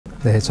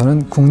네,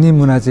 저는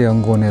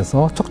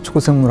국립문화재연구원에서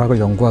척추고생물학을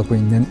연구하고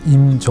있는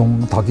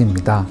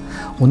임종덕입니다.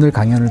 오늘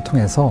강연을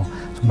통해서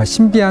정말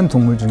신비한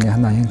동물 중에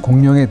하나인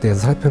공룡에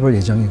대해서 살펴볼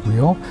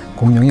예정이고요.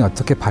 공룡이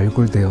어떻게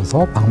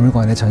발굴되어서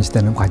박물관에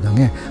전시되는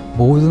과정의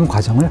모든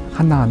과정을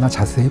하나하나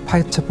자세히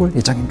파헤쳐 볼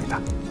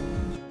예정입니다.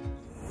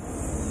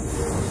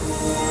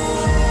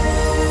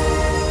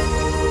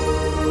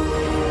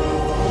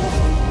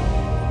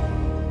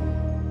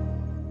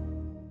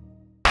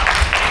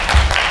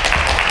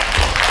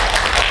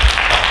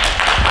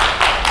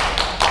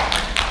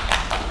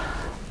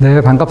 네,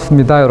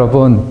 반갑습니다,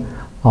 여러분.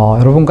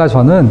 여러분과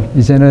저는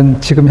이제는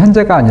지금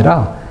현재가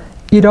아니라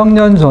 1억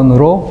년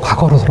전으로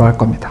과거로 돌아갈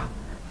겁니다.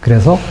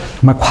 그래서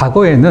정말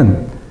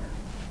과거에는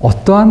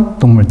어떠한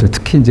동물들,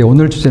 특히 이제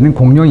오늘 주제는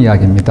공룡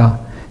이야기입니다.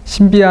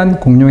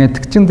 신비한 공룡의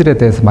특징들에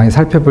대해서 많이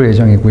살펴볼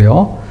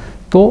예정이고요.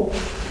 또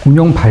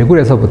공룡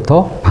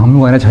발굴에서부터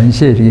박물관에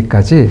전시에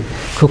이르기까지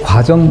그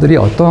과정들이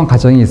어떠한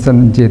과정이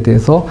있었는지에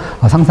대해서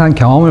상세한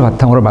경험을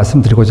바탕으로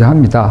말씀드리고자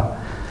합니다.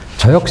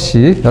 저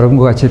역시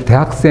여러분과 같이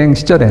대학생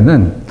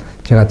시절에는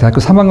제가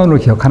대학교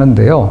 3학년으로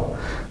기억하는데요.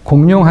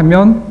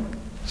 공룡하면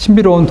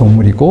신비로운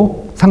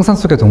동물이고 상상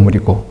속의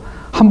동물이고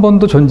한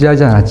번도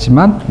존재하지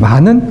않았지만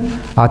많은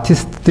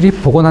아티스트들이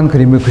복원한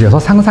그림을 그려서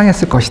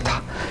상상했을 것이다.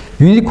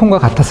 유니콘과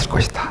같았을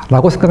것이다.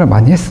 라고 생각을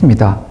많이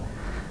했습니다.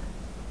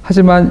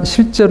 하지만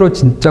실제로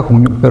진짜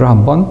공룡뼈를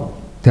한번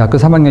대학교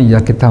 3학년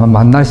 2학기 때 한번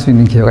만날 수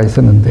있는 기회가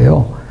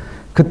있었는데요.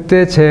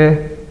 그때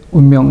제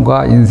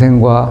운명과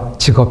인생과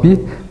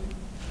직업이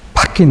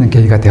바뀌는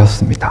계기가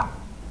되었습니다.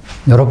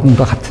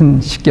 여러분과 같은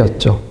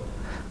시기였죠.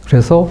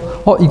 그래서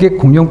이게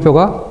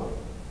공룡뼈가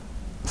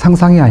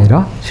상상이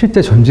아니라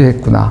실제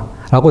존재했구나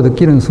라고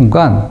느끼는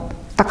순간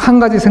딱 한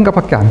가지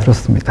생각밖에 안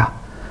들었습니다.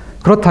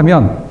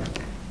 그렇다면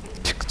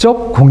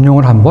직접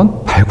공룡을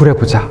한번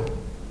발굴해보자.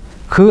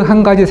 그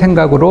한 가지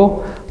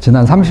생각으로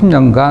지난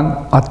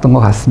 30년간 왔던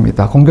것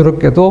같습니다.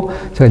 공교롭게도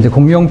제가 이제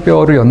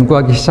공룡뼈를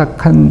연구하기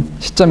시작한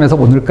시점에서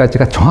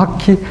오늘까지가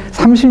정확히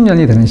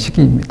 30년이 되는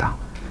시기입니다.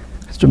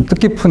 좀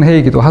뜻깊은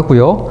해이기도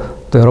하고요.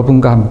 또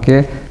여러분과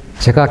함께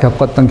제가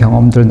겪었던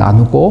경험들을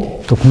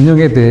나누고 또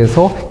공룡에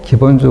대해서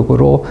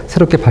기본적으로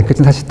새롭게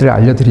밝혀진 사실들을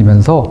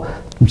알려드리면서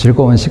좀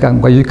즐거운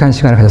시간과 유익한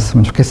시간을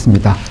가졌으면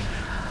좋겠습니다.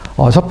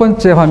 첫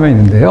번째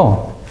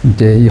화면인데요.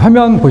 이제 이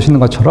화면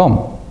보시는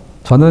것처럼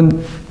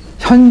저는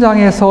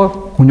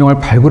현장에서 공룡을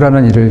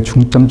발굴하는 일을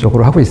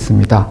중점적으로 하고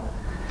있습니다.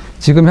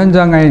 지금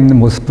현장에 있는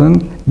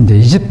모습은 이제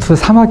이집트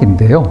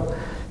사막인데요.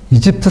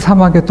 이집트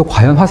사막에 또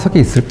과연 화석이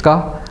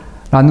있을까?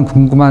 라는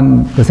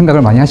궁금한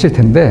생각을 많이 하실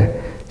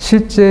텐데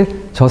실제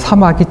저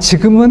사막이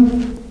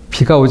지금은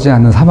비가 오지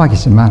않는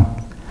사막이지만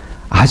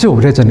아주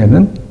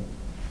오래전에는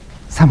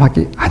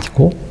사막이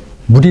아니고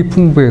물이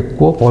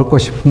풍부했고 먹을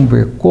것이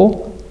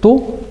풍부했고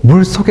또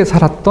물 속에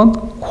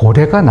살았던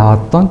고래가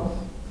나왔던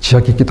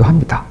지역이기도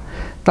합니다.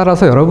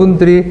 따라서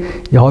여러분들이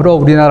여러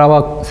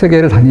우리나라와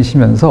세계를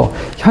다니시면서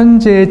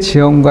현재의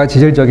지형과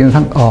지질적인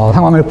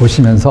상황을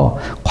보시면서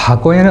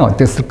과거에는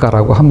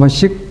어땠을까라고 한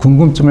번씩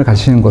궁금증을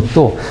가지시는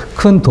것도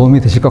큰 도움이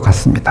되실 것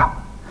같습니다.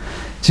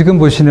 지금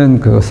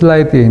보시는 그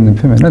슬라이드에 있는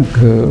표면은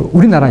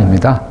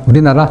우리나라입니다.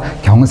 우리나라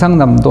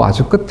경상남도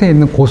아주 끝에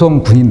있는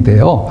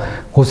고성군인데요.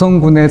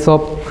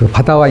 고성군에서 그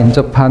바다와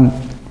인접한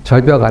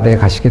절벽 아래에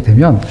가시게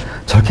되면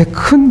저렇게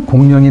큰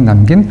공룡이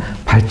남긴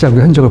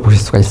발자국의 흔적을 보실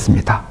수가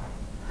있습니다.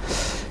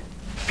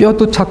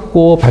 뼈도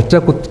찾고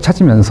발자국도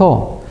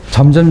찾으면서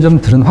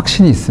점점점 들은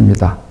확신이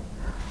있습니다.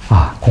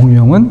 아,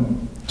 공룡은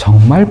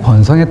정말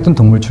번성했던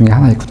동물 중에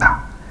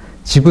하나이구나.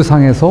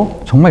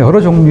 지구상에서 정말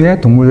여러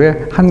종류의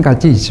동물의 한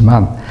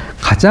가지이지만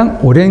가장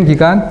오랜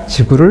기간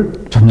지구를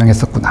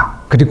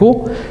점령했었구나.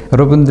 그리고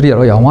여러분들이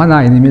여러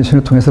영화나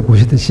애니메이션을 통해서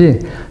보시듯이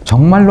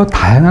정말로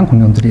다양한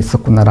공룡들이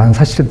있었구나라는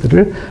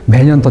사실들을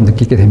매년 더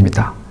느끼게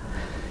됩니다.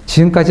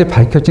 지금까지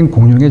밝혀진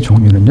공룡의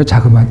종류는요,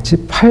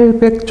 자그마치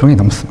 800종이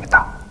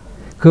넘습니다.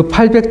 그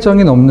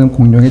 800종이 넘는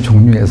공룡의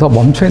종류에서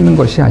멈춰 있는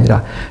것이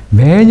아니라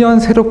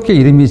매년 새롭게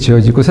이름이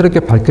지어지고 새롭게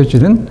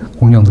밝혀지는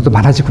공룡들도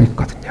많아지고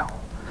있거든요.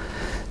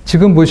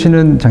 지금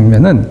보시는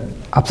장면은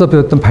앞서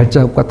배웠던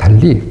발자국과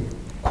달리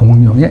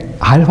공룡의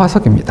알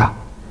화석입니다.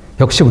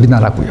 역시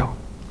우리나라고요.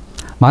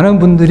 많은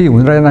분들이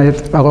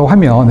우리나라라고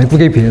하면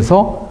외국에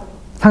비해서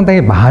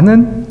상당히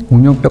많은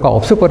공룡뼈가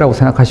없을 거라고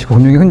생각하시고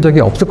공룡의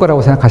흔적이 없을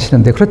거라고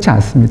생각하시는데 그렇지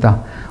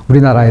않습니다.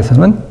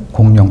 우리나라에서는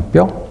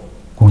공룡뼈,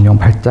 공룡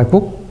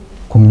발자국,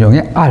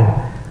 공룡의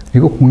알,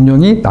 그리고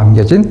공룡이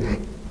남겨진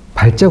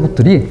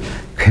발자국들이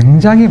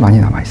굉장히 많이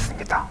남아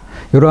있습니다.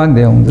 이러한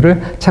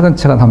내용들을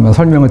차근차근 한번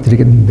설명을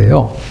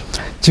드리겠는데요.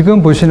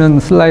 지금 보시는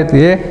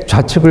슬라이드의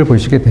좌측을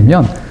보시게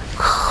되면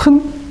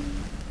큰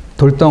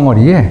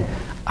돌덩어리에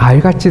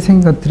알같이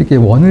생긴 것들이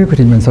원을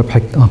그리면서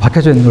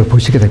박혀져 있는 걸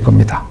보시게 될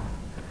겁니다.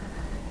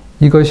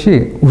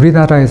 이것이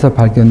우리나라에서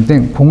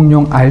발견된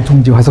공룡 알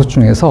둥지 화석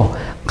중에서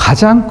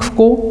가장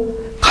크고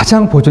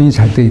가장 보존이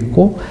잘 돼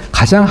있고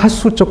가장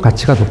학술적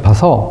가치가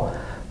높아서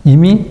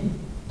이미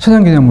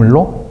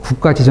천연기념물로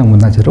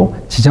국가지정문화재로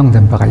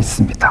지정된 바가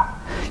있습니다.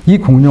 이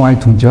공룡알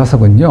둥지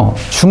화석은요,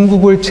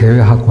 중국을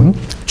제외하곤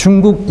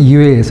중국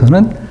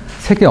이외에서는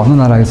세계 어느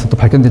나라에서도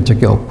발견된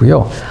적이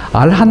없고요.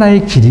 알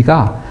하나의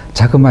길이가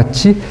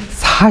자그마치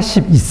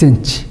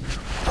 42cm,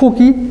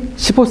 폭이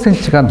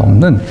 15cm가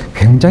넘는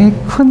굉장히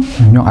큰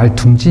공룡알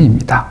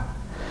둥지입니다.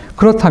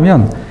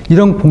 그렇다면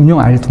이런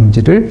공룡알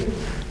둥지를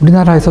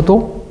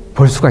우리나라에서도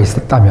볼 수가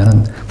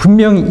있었다면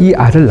분명히 이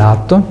알을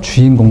낳았던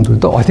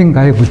주인공들도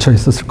어딘가에 묻혀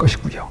있었을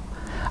것이고요.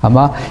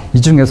 아마 이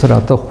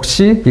중에서라도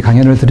혹시 이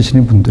강연을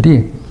들으시는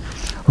분들이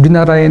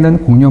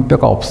우리나라에는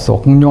공룡뼈가 없어,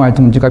 공룡알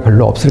둥지가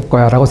별로 없을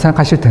거야 라고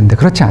생각하실 텐데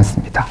그렇지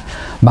않습니다.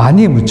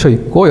 많이 묻혀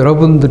있고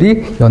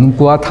여러분들이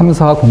연구와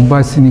탐사와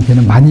공부할 수 있는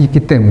기회는 많이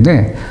있기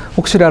때문에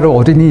혹시라도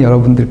어린이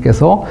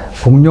여러분들께서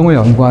공룡을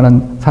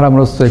연구하는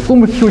사람으로서의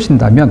꿈을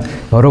키우신다면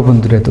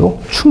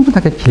여러분들에도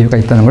충분하게 기회가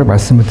있다는 걸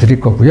말씀을 드릴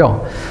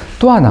거고요.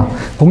 또 하나,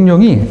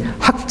 공룡이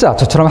학자,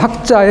 저처럼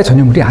학자의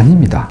전유물이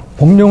아닙니다.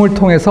 공룡을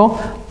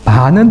통해서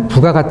많은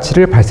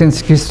부가가치를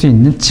발생시킬 수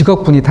있는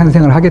직업군이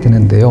탄생을 하게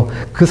되는데요.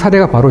 그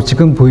사례가 바로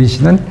지금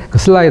보이시는 그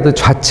슬라이드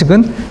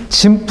좌측은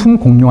진품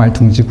공룡알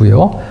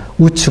둥지고요.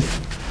 우측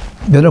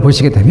면을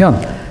보시게 되면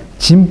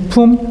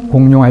진품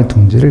공룡알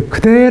둥지를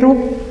그대로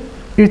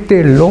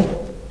 1:1로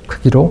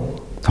크기로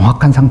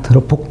정확한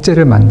상태로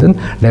복제를 만든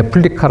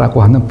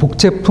레플리카라고 하는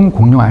복제품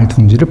공룡알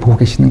둥지를 보고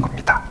계시는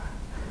겁니다.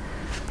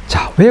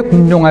 자, 왜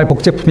공룡알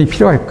복제품이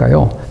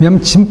필요할까요?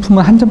 왜냐하면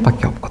진품은 한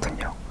점밖에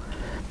없거든요.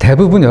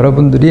 대부분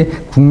여러분들이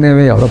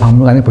국내외 여러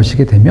박물관에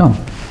보시게 되면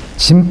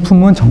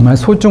진품은 정말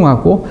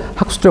소중하고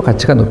학술적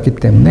가치가 높기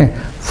때문에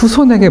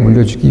후손에게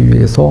물려주기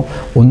위해서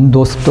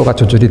온도, 습도가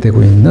조절이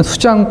되고 있는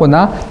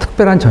수장고나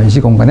특별한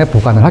전시 공간에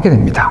보관을 하게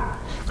됩니다.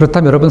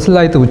 그렇다면 여러분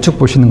슬라이드 우측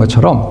보시는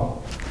것처럼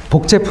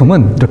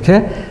복제품은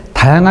이렇게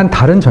다양한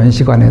다른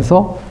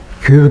전시관에서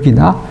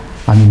교육이나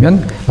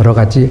아니면 여러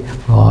가지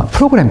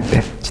프로그램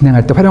때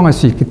진행할 때 활용할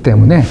수 있기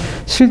때문에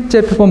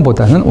실제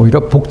표본보다는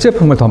오히려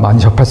복제품을 더 많이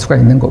접할 수가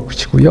있는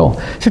것이고요.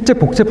 실제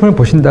복제품을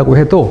보신다고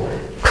해도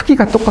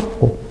크기가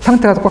똑같고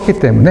상태가 똑같기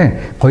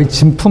때문에 거의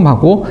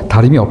진품하고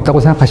다름이 없다고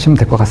생각하시면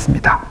될 것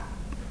같습니다.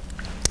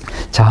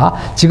 자,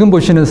 지금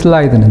보시는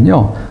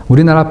슬라이드는요,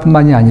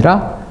 우리나라뿐만이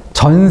아니라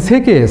전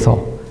세계에서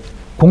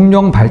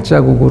공룡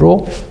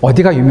발자국으로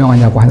어디가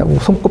유명하냐고 하고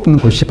손꼽는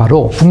곳이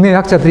바로 국내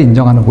학자들이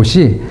인정하는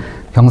곳이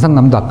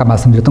경상남도 아까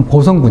말씀드렸던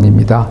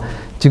고성군입니다.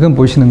 지금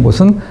보시는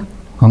곳은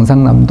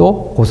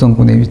경상남도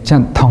고성군에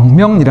위치한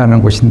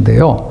덕명이라는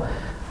곳인데요.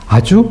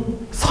 아주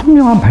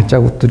선명한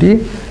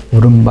발자국들이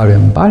오른발,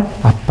 왼발,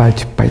 앞발,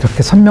 뒷발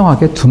이렇게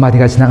선명하게 두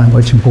마리가 지나가는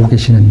걸 지금 보고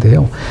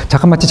계시는데요.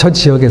 자그마치 저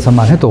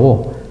지역에서만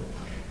해도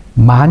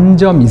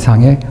 10,000점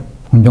이상의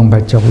공룡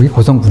발자국이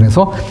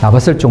고성군에서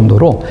나왔을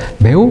정도로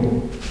매우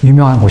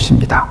유명한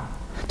곳입니다.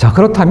 자,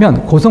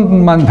 그렇다면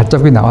고성군만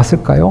발자국이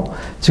나왔을까요?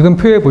 지금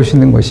표에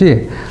보시는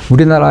것이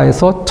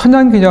우리나라에서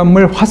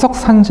천연기념물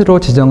화석산지로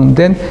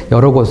지정된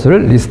여러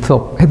곳을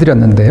리스트업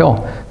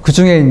해드렸는데요. 그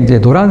중에 이제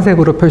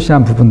노란색으로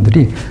표시한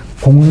부분들이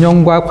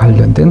공룡과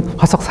관련된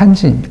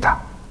화석산지입니다.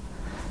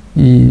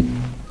 이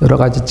여러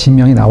가지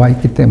지명이 나와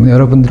있기 때문에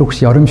여러분들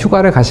혹시 여름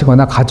휴가를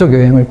가시거나 가족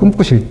여행을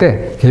꿈꾸실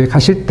때,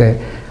 계획하실 때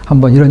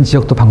한번 이런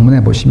지역도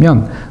방문해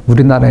보시면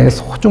우리나라의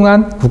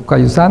소중한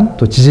국가유산,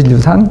 또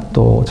지질유산,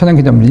 또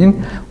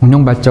천연기념물인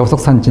공룡발자국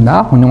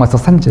석산지나 공룡화석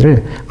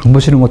산지를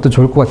보시는 것도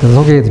좋을 것 같아서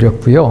소개해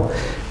드렸고요.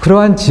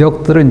 그러한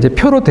지역들은 이제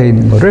표로 되어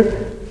있는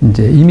거를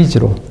이제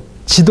이미지로,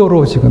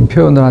 지도로 지금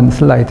표현을 한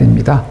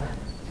슬라이드입니다.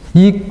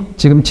 이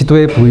지금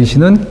지도에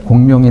보이시는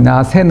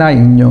공룡이나 새나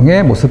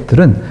익룡의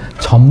모습들은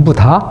전부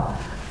다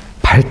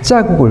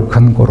발자국을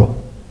근거로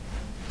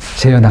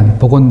재현한,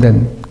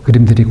 복원된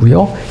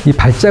그림들이고요. 이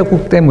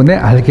발자국 때문에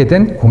알게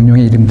된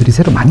공룡의 이름들이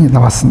새로 많이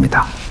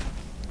나왔습니다.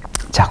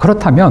 자,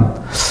 그렇다면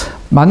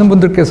많은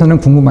분들께서는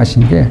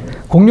궁금하신 게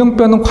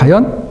공룡뼈는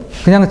과연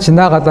그냥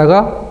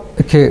지나가다가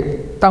이렇게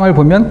땅을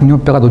보면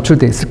공룡뼈가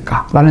노출되어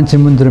있을까라는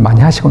질문들을 많이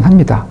하시곤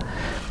합니다.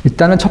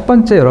 일단은 첫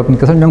번째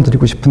여러분께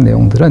설명드리고 싶은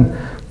내용들은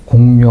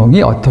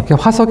공룡이 어떻게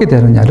화석이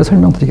되느냐를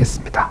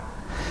설명드리겠습니다.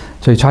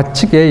 저희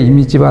좌측에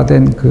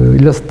이미지화된 그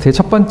일러스트의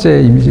첫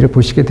번째 이미지를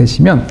보시게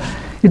되시면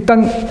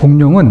일단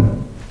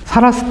공룡은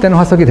살았을 때는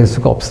화석이 될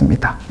수가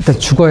없습니다. 일단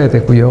죽어야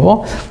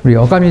되고요. 우리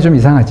어감이 좀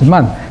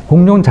이상하지만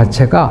공룡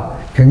자체가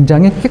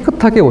굉장히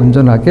깨끗하게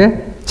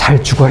온전하게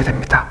잘 죽어야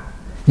됩니다.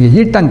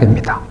 이게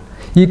 1단계입니다.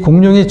 이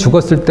공룡이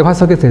죽었을 때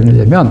화석이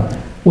되려면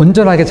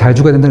온전하게 잘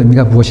죽어야 된다는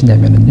의미가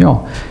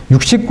무엇이냐면요.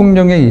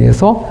 육식공룡에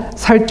의해서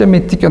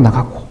살점이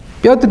튀겨나가고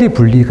뼈들이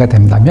분리가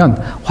된다면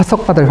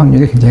화석받을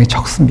확률이 굉장히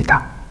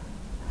적습니다.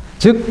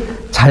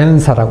 즉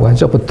자연사라고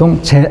하죠.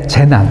 보통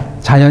재난,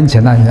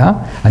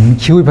 자연재난이나 아니면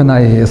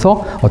기후변화에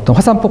의해서 어떤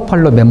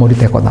화산폭발로 매몰이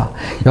되거나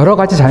여러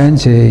가지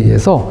자연재해에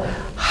의해서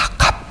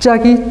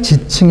갑자기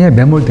지층에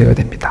매몰되어야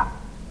됩니다.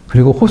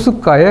 그리고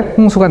호숫가에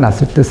홍수가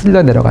났을 때,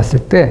 쓸려 내려갔을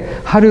때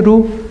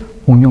하루로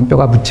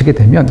공룡뼈가 묻히게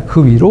되면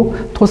그 위로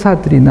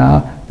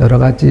토사들이나 여러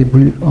가지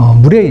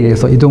물에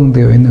의해서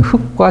이동되어 있는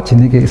흙과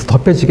진흙에 의해서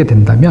덮여지게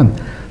된다면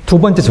두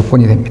번째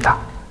조건이 됩니다.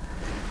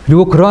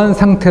 그리고 그러한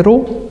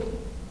상태로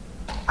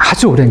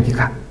아주 오랜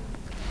기간,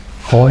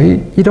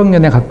 거의 1억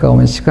년에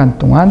가까운 시간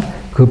동안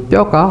그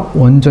뼈가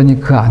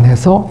온전히 그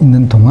안에서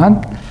있는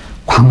동안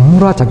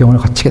광물화 작용을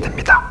거치게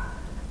됩니다.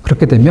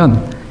 그렇게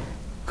되면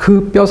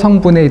그 뼈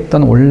성분에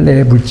있던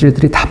원래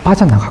물질들이 다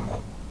빠져나가고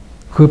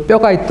그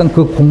뼈가 있던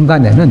그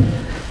공간에는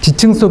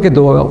지층 속에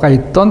녹아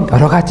있던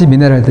여러 가지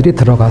미네랄들이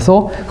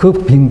들어가서 그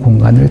빈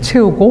공간을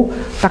채우고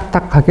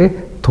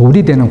딱딱하게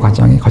돌이 되는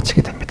과정이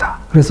거치게 됩니다.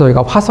 그래서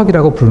저희가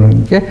화석이라고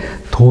부르는 게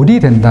돌이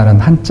된다는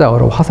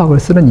한자어로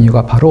화석을 쓰는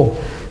이유가 바로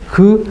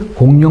그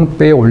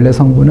공룡뼈의 원래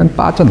성분은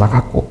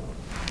빠져나갔고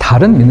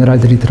다른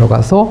미네랄들이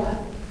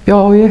들어가서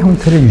뼈의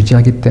형태를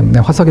유지하기 때문에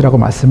화석이라고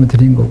말씀을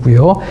드린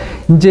거고요.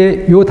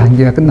 이제 이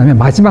단계가 끝나면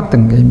마지막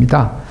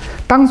단계입니다.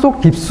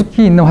 땅속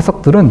깊숙이 있는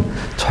화석들은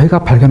저희가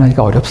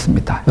발견하기가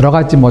어렵습니다. 여러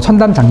가지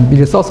첨단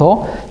장비를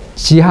써서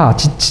지하,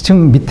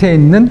 지층 밑에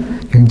있는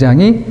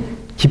굉장히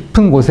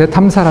깊은 곳에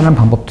탐사하는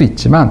방법도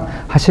있지만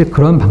사실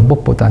그런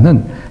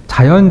방법보다는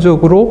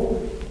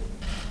자연적으로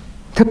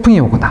태풍이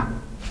오거나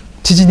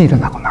지진이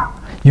일어나거나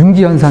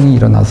융기 현상이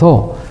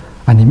일어나서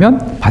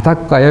아니면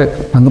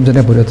바닷가에 방금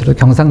전에 보여드린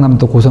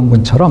경상남도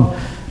고성군처럼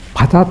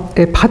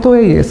바다의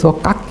파도에 의해서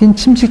깎인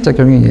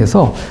침식작용에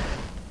의해서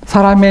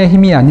사람의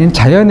힘이 아닌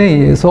자연에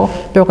의해서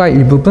뼈가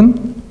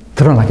일부분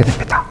드러나게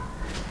됩니다.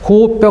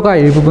 그 뼈가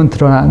일부분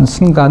드러난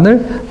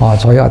순간을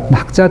저희 같은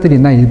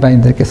학자들이나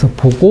일반인들께서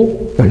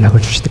보고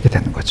연락을 주시게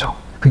되는 거죠.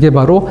 그게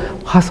바로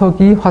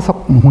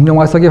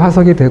공룡 화석이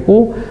화석이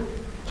되고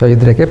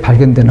저희들에게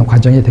발견되는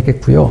과정이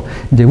되겠고요.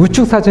 이제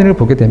우측 사진을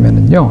보게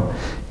되면은요,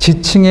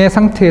 지층의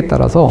상태에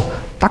따라서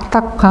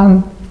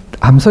딱딱한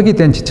암석이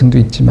된 지층도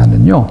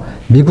있지만은요,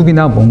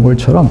 미국이나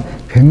몽골처럼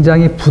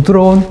굉장히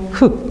부드러운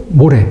흙,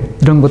 모래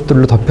이런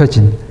것들로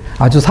덮여진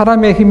아주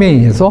사람의 힘에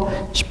의해서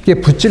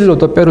쉽게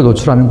붓질로도 뼈를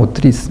노출하는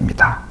곳들이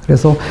있습니다.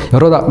 그래서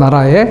여러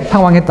나라의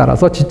상황에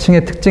따라서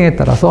지층의 특징에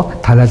따라서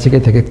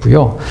달라지게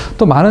되겠고요.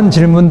 또 많은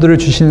질문들을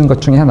주시는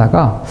것 중에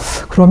하나가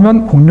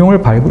그러면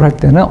공룡을 발굴할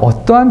때는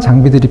어떠한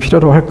장비들이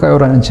필요로 할까요?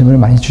 라는 질문을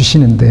많이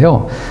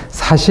주시는데요.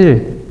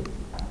 사실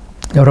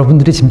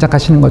여러분들이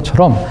짐작하시는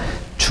것처럼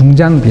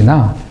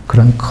중장비나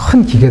그런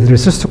큰 기계들을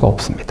쓸 수가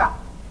없습니다.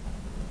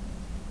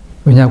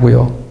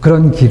 왜냐고요?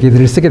 그런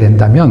기계들을 쓰게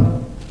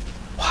된다면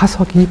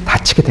화석이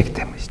다치게 되기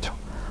때문이죠.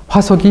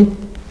 화석이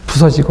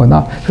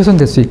부서지거나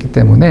훼손될 수 있기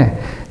때문에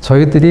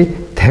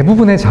저희들이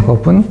대부분의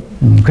작업은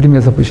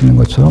그림에서 보시는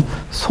것처럼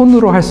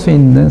손으로 할 수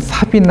있는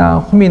삽이나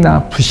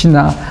홈이나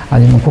붓이나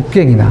아니면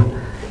곡괭이나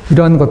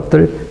이런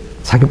것들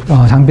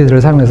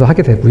장비들을 사용해서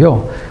하게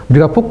되고요.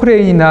 우리가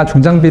포크레인이나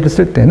중장비를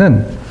쓸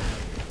때는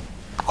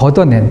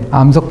걷어낸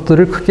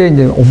암석들을 크게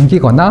이제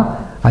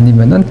옮기거나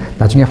아니면은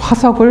나중에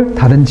화석을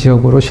다른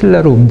지역으로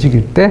실내로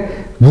움직일 때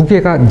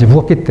무게가 이제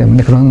무겁기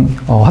때문에 그런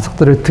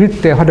화석들을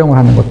들 때 활용을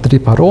하는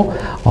것들이 바로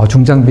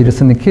중장비를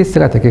쓰는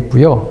케이스가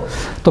되겠고요.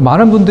 또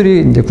많은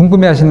분들이 이제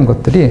궁금해하시는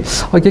것들이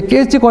이게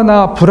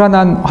깨지거나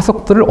불안한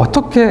화석들을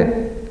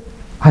어떻게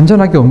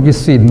안전하게 옮길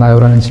수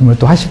있나요?라는 질문을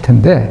또 하실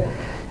텐데,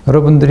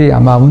 여러분들이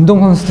아마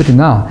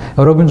운동선수들이나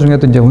여러분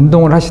중에도 이제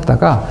운동을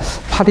하시다가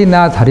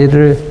팔이나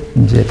다리를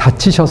이제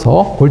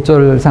다치셔서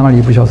골절상을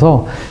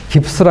입으셔서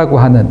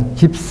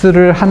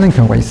깁스를 하는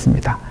경우가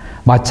있습니다.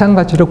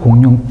 마찬가지로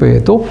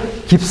공룡뼈에도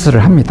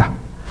깁스를 합니다.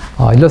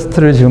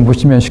 일러스트를 지금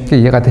보시면 쉽게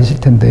이해가 되실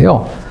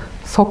텐데요.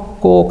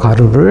 석고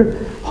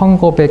가루를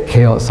헝겊에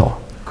개어서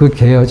그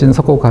개어진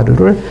석고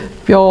가루를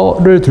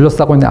뼈를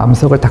둘러싸고 있는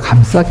암석을 다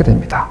감싸게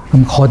됩니다.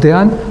 그럼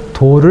거대한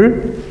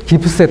돌을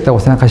깁스했다고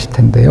생각하실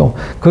텐데요.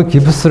 그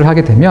깁스를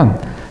하게 되면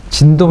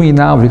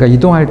진동이나 우리가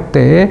이동할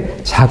때의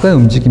작은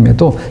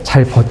움직임에도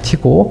잘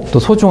버티고 또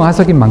소중한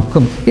화석인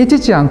만큼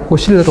깨지지 않고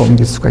실내로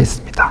옮길 수가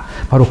있습니다.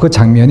 바로 그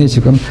장면이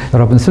지금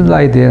여러분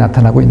슬라이드에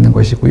나타나고 있는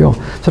것이고요.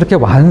 저렇게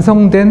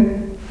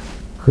완성된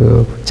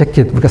그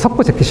재킷, 우리가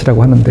석고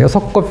재킷이라고 하는데요.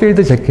 석고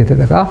필드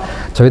재킷에다가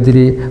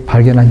저희들이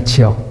발견한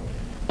지역,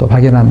 또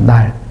발견한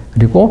날,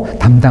 그리고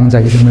담당자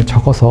이름을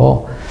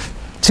적어서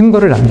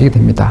증거를 남기게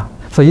됩니다.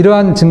 그래서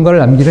이러한 증거를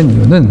남기는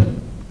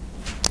이유는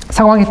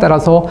상황에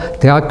따라서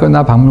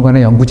대학교나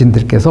박물관의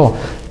연구진들께서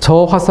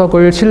저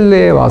화석을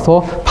실내에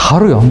와서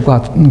바로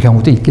연구하는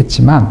경우도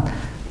있겠지만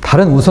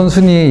다른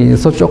우선순위에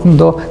의해서 조금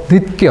더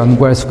늦게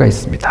연구할 수가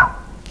있습니다.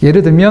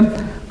 예를 들면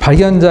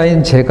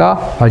발견자인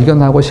제가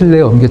발견하고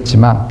실내에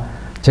옮겼지만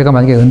제가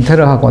만약에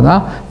은퇴를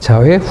하거나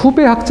저의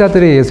후배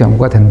학자들에 의해서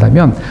연구가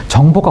된다면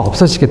정보가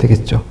없어지게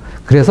되겠죠.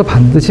 그래서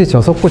반드시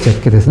저 석고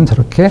재킷에서는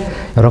저렇게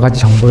여러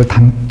가지 정보를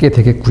담게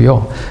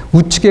되겠고요.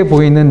 우측에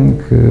보이는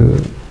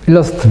그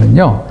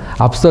일러스트는요,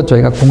 앞서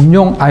저희가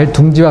공룡 알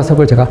둥지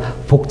화석을 제가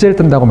복제를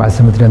뜬다고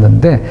말씀을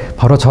드렸는데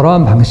바로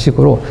저러한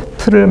방식으로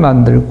틀을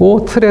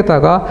만들고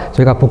틀에다가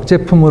저희가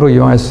복제품으로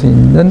이용할 수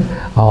있는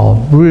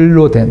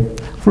물로 된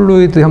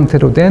플루이드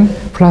형태로 된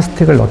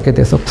플라스틱을 넣게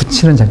돼서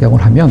붙이는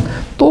작용을 하면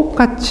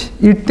똑같이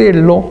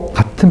 1대1로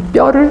같은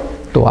뼈를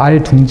또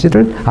알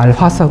둥지를, 알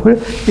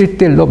화석을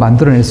 1대1로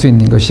만들어낼 수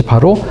있는 것이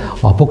바로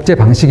복제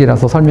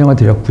방식이라서 설명을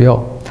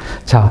드렸고요.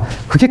 자,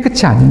 그게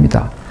끝이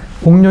아닙니다.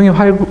 공룡이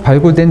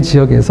발굴된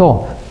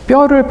지역에서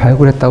뼈를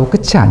발굴했다고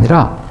끝이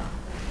아니라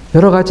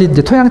여러 가지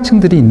이제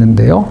토양층들이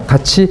있는데요.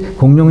 같이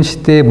공룡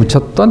시대에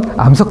묻혔던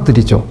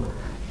암석들이죠.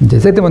 이제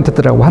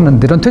세디먼트라고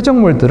하는데 이런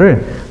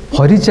퇴적물들을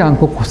버리지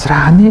않고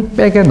고스란히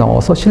백에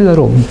넣어서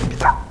실내로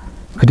옮깁니다.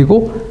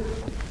 그리고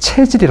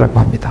체질이라고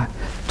합니다.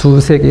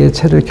 두세 개의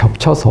체를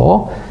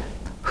겹쳐서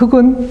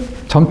흑은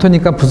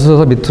점토니까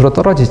부서져서 밑으로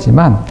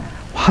떨어지지만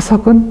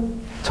화석은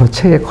저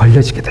체에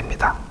걸려지게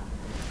됩니다.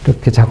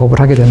 이렇게 작업을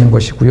하게 되는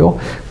것이고요.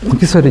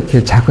 거기서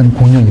이렇게 작은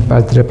공룡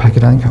이빨들을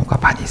발견하는 경우가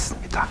많이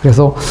있습니다.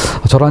 그래서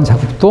저런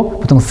작업도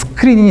보통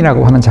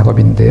스크리닝이라고 하는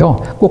작업인데요.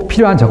 꼭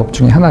필요한 작업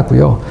중에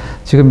하나고요.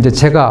 지금 이제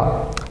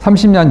제가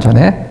 30년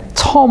전에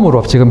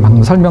처음으로 지금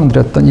방금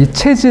설명드렸던 이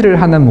체질을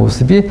하는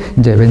모습이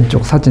이제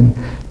왼쪽 사진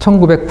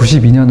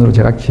 1992년으로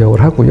제가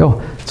기억을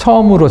하고요.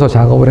 처음으로 저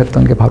작업을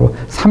했던 게 바로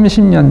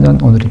 30년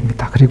전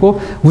오늘입니다.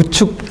 그리고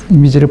우측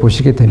이미지를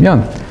보시게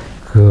되면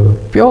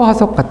그 뼈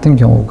화석 같은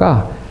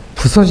경우가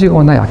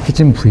부서지거나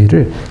약해진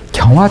부위를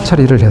경화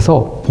처리를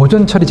해서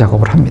보존 처리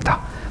작업을 합니다.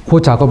 그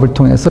작업을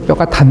통해서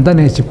뼈가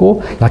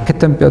단단해지고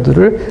약했던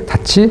뼈들을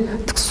같이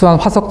특수한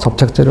화석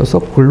접착제로서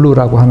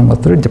글루라고 하는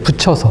것들을 이제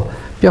붙여서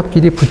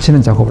뼈끼리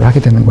붙이는 작업을 하게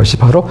되는 것이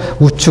바로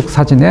우측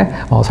사진의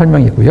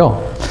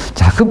설명이고요.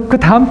 자, 그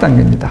다음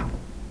단계입니다.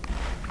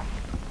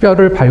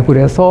 뼈를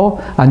발굴해서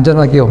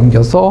안전하게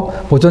옮겨서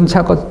보존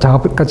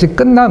작업까지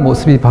끝난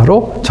모습이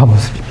바로 저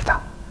모습입니다.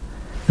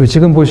 그리고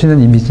지금 보시는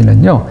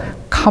이미지는요,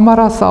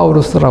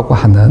 카마라사우루스라고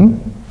하는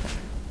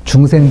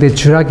중생대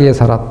쥐라기에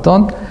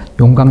살았던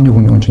용광류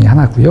공룡 중에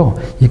하나고요.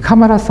 이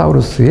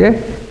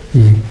카마라사우루스의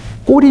이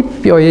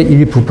꼬리뼈의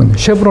일부분,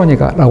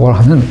 쉐브로니가라고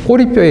하는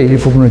꼬리뼈의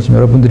일부분을 지금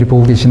여러분들이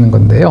보고 계시는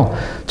건데요.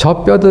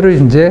 저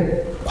뼈들을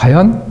이제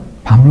과연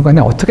박물관에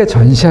어떻게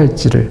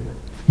전시할지를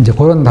이제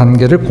그런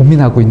단계를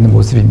고민하고 있는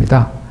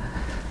모습입니다.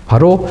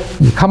 바로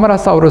이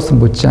카마라사우루스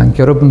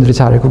못지않게 여러분들이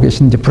잘 알고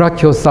계신 이제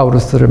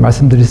브라키오사우루스를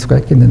말씀드릴 수가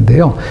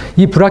있겠는데요.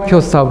 이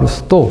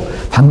브라키오사우루스도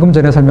방금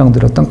전에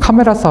설명드렸던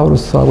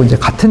카마라사우루스하고 이제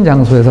같은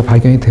장소에서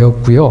발견이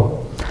되었고요.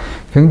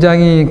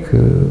 굉장히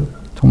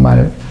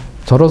정말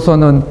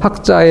저로서는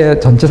학자의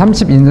전체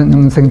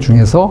 32년생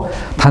중에서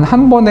단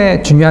한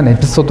번의 중요한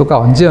에피소드가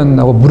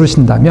언제였나고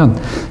물으신다면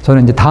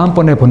저는 이제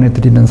다음번에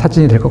보내드리는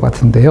사진이 될 것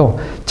같은데요.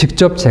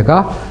 직접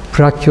제가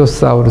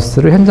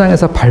브라키오사우루스를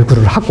현장에서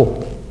발굴을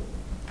하고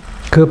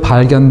그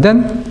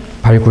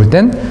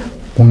발굴된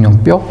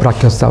공룡뼈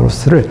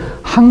브라키오사우루스를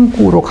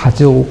한국으로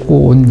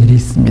가져오고 온 일이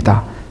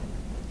있습니다.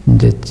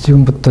 이제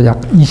지금부터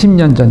약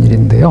 20년 전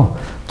일인데요.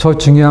 저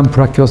중요한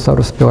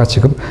브라키오사우루스 뼈가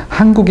지금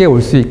한국에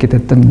올 수 있게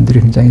됐던 일들이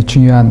굉장히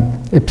중요한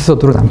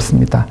에피소드로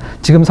남습니다.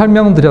 지금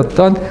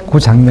설명드렸던 그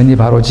장면이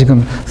바로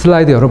지금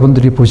슬라이드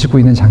여러분들이 보시고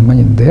있는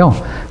장면인데요.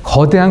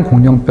 거대한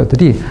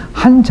공룡뼈들이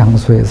한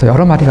장소에서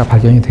여러 마리가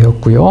발견이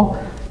되었고요.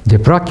 이제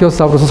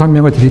브라키오사우루스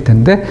설명을 드릴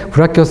텐데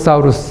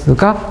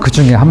브라키오사우루스가 그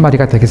중에 한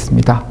마리가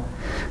되겠습니다.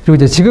 그리고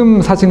이제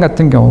지금 사진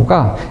같은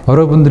경우가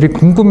여러분들이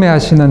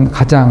궁금해하시는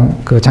가장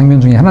그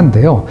장면 중에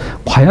하나인데요.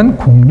 과연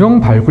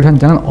공룡 발굴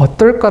현장은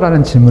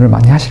어떨까라는 질문을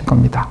많이 하실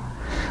겁니다.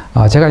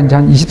 제가 이제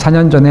한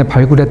 24년 전에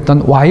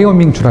발굴했던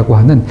와이오밍주라고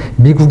하는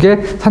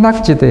미국의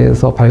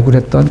산악지대에서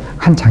발굴했던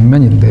한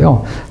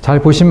장면인데요. 잘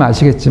보시면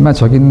아시겠지만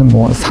저기는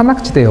뭐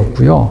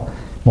산악지대였고요.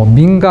 뭐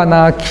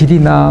민가나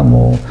길이나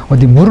뭐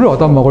어디 물을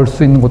얻어 먹을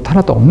수 있는 곳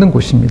하나도 없는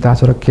곳입니다.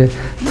 저렇게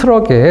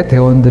트럭에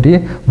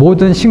대원들이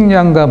모든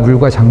식량과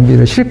물과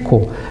장비를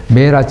싣고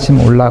매일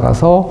아침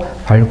올라가서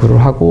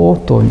발굴을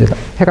하고 또 이제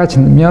해가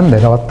지면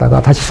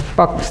내려왔다가 다시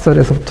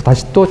숙박시설에서부터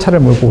다시 또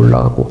차를 몰고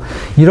올라가고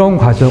이런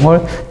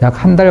과정을 약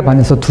 1달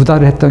반에서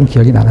 2달을 했던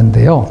기억이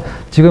나는데요.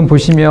 지금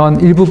보시면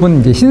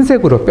일부분 이제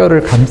흰색으로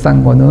뼈를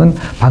감싼 거는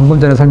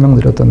방금 전에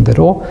설명드렸던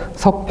대로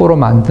석고로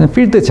만든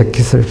필드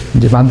재킷을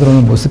이제 만들어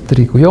놓은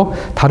모습들이고요.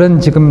 다른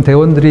지금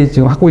대원들이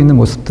지금 하고 있는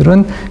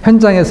모습들은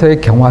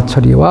현장에서의 경화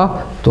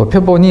처리와 또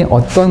표본이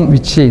어떤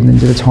위치에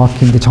있는지를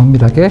정확히 이제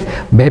정밀하게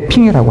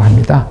매핑이라고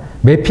합니다.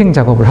 매핑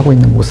작업을 하고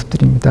있는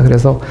모습들입니다.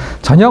 그래서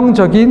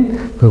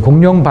전형적인 그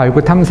공룡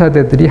발굴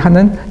탐사대들이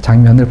하는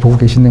장면을 보고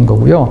계시는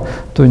거고요.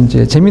 또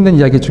이제 재밌는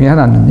이야기 중에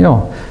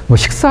하나는요, 뭐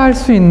식사할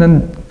수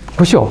있는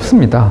곳이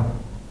없습니다.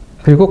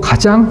 그리고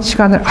가장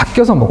시간을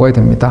아껴서 먹어야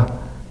됩니다.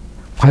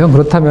 과연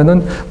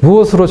그렇다면은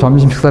무엇으로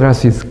점심 식사를 할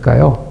수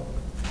있을까요?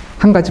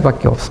 한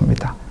가지밖에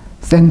없습니다.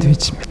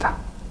 샌드위치입니다.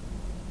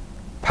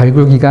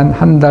 발굴 기간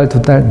 1달,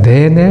 2달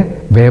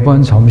내내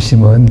매번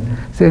점심은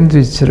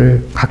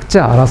샌드위치를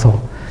각자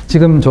알아서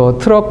지금 저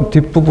트럭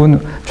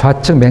뒷부분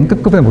좌측 맨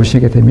끝부분에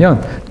보시게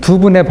되면 두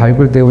분의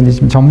발굴대원이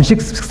지금 점심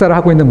식사를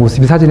하고 있는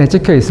모습이 사진에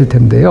찍혀 있을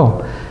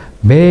텐데요.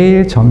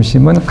 매일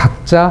점심은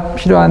각자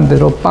필요한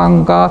대로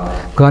빵과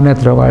그 안에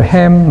들어갈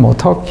햄, 뭐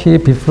터키,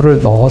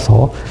 비프를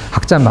넣어서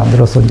각자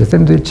만들어서 이제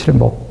샌드위치를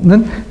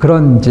먹는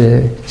그런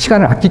이제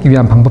시간을 아끼기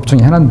위한 방법 중에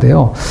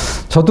하나인데요.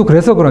 저도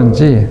그래서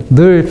그런지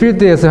늘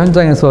필드에서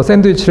현장에서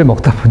샌드위치를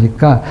먹다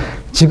보니까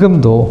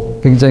지금도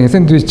굉장히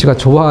샌드위치가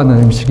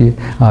좋아하는 음식이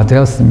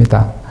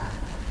되었습니다.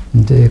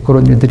 이제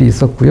그런 일들이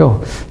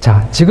있었고요.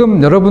 자,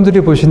 지금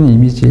여러분들이 보시는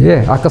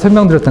이미지에 아까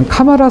설명드렸던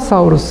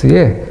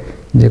카마라사우루스의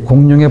이제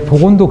공룡의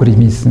복원도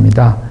그림이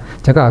있습니다.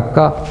 제가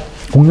아까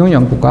공룡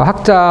연구가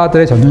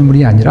학자들의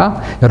전유물이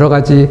아니라 여러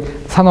가지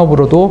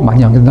산업으로도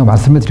많이 연결된다고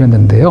말씀을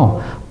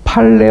드렸는데요.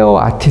 팔레오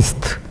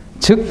아티스트,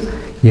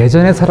 즉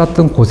예전에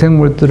살았던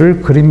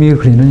고생물들을 그림 위에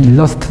그리는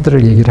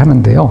일러스트들을 얘기를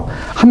하는데요.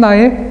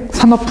 하나의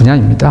산업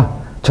분야입니다.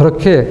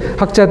 저렇게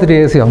학자들에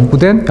의해서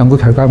연구된 연구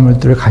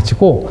결과물들을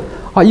가지고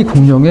이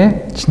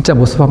공룡의 진짜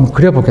모습을 한번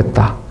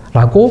그려보겠다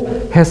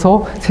라고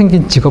해서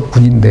생긴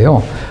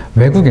직업군인데요.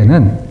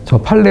 외국에는 저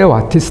팔레오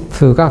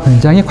아티스트가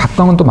굉장히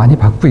각광도 많이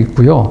받고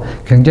있고요.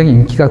 굉장히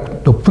인기가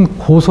높은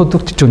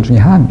고소득 직종 중에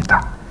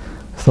하나입니다.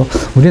 그래서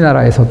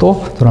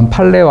우리나라에서도 저런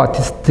팔레오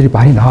아티스트들이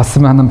많이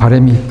나왔으면 하는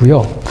바람이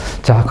있고요.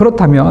 자,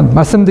 그렇다면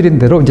말씀드린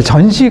대로 이제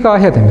전시가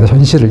해야 됩니다.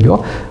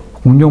 전시를요.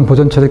 공룡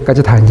보존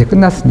처리까지 다 이제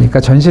끝났으니까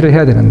전시를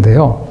해야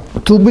되는데요.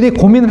 두 분이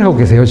고민을 하고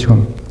계세요,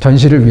 지금.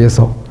 전시를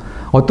위해서.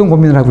 어떤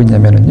고민을 하고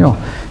있냐면요.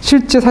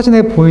 실제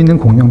사진에 보이는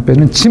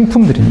공룡뼈는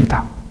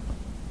진품들입니다.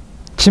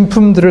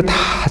 진품들을 다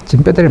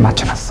지금 뼈대를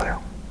맞춰놨어요.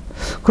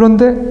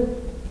 그런데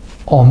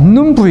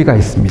없는 부위가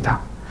있습니다.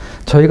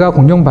 저희가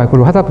공룡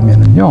발굴을 하다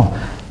보면은요.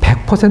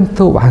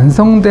 100%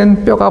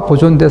 완성된 뼈가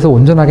보존돼서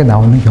온전하게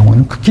나오는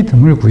경우는 극히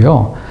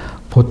드물고요.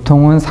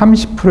 보통은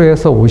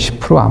 30%에서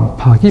 50%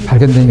 안팎이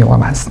발견되는 경우가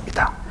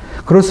많습니다.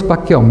 그럴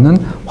수밖에 없는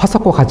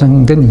화석과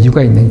가정된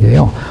이유가 있는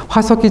게요.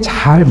 화석이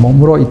잘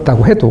머물러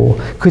있다고 해도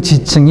그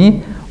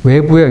지층이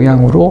외부의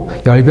영향으로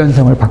열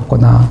변성을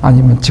받거나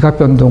아니면 지각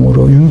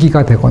변동으로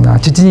융기가 되거나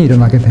지진이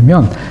일어나게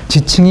되면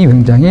지층이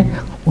굉장히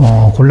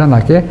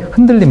곤란하게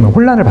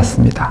혼란을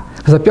받습니다.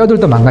 그래서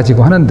뼈들도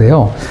망가지고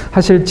하는데요.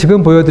 사실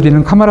지금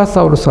보여드리는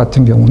카마라사우루스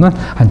같은 경우는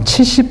한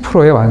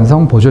 70%의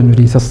완성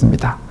보존율이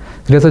있었습니다.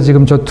 그래서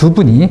지금 저 두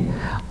분이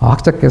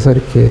학자께서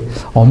이렇게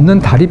없는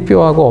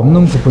다리뼈하고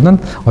없는 부분은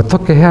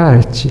어떻게 해야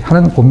할지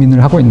하는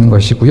고민을 하고 있는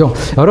것이고요.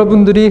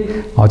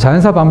 여러분들이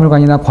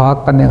자연사박물관이나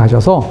과학관에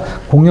가셔서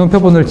공룡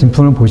표본을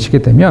진품을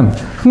보시게 되면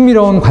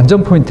흥미로운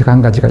관전 포인트가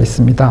한 가지가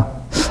있습니다.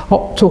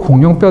 저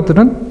공룡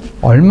뼈들은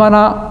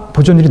얼마나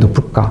보존율이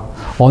높을까?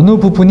 어느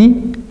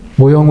부분이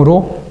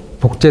모형으로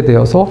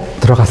복제되어서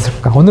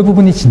들어갔을까? 어느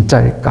부분이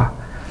진짜일까?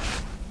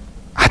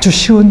 아주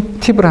쉬운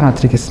팁을 하나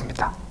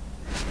드리겠습니다.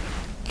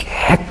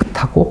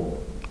 깨끗하고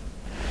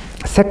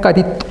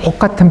색깔이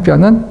똑같은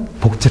뼈는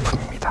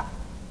복제품입니다.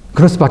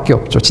 그럴 수밖에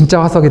없죠.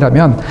 진짜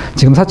화석이라면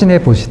지금 사진에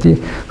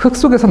보시듯이 흙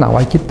속에서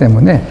나와 있기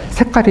때문에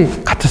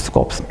색깔이 같을 수가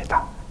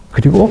없습니다.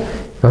 그리고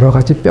여러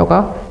가지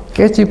뼈가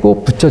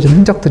깨지고 붙여진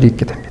흔적들이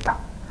있게 됩니다.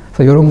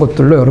 그래서 이런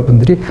것들로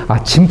여러분들이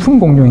진품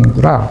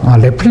공룡이구나,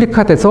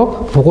 레플리카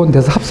돼서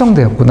복원돼서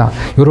합성되었구나,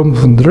 이런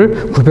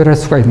부분들을 구별할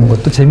수가 있는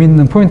것도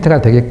재미있는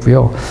포인트가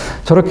되겠고요.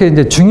 저렇게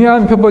이제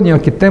중요한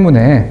표본이었기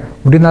때문에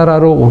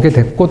우리나라로 오게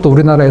됐고 또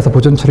우리나라에서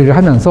보존 처리를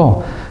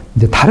하면서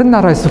이제 다른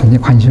나라에서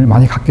굉장히 관심을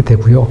많이 갖게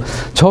되고요.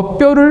 저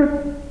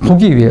뼈를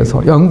보기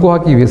위해서,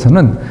 연구하기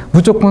위해서는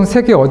무조건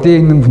세계 어디에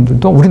있는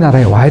분들도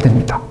우리나라에 와야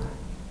됩니다.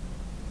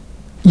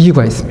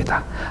 이유가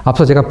있습니다.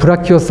 앞서 제가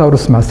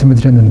브라키오사우루스 말씀을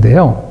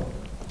드렸는데요.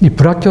 이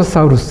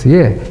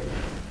브라키오사우루스의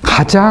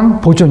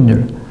가장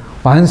보존율,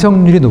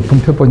 완성률이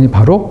높은 표본이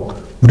바로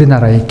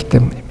우리나라에 있기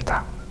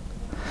때문입니다.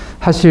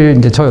 사실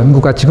이제 저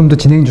연구가 지금도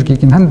진행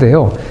중이긴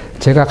한데요.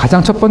 제가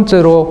가장 첫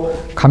번째로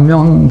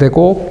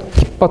감명되고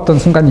기뻤던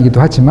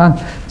순간이기도 하지만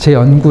제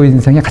연구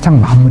인생의 가장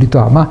마무리도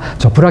아마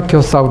저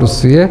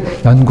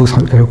브라키오사우루스의 연구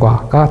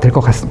결과가 될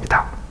것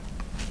같습니다.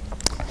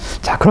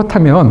 자,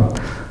 그렇다면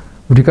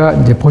우리가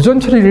이제 보존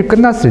처리를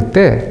끝났을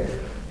때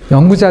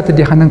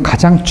연구자들이 하는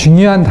가장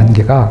중요한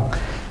단계가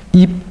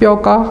이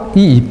뼈가,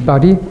 이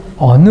이빨이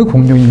어느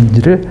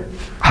공룡인지를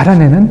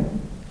알아내는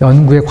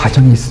연구의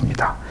과정이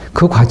있습니다.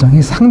 그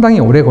과정이 상당히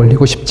오래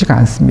걸리고 쉽지가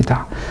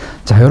않습니다.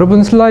 자,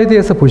 여러분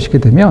슬라이드에서 보시게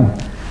되면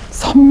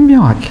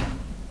선명하게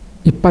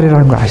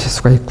이빨이라는 걸 아실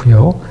수가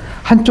있고요.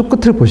 한쪽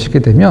끝을 보시게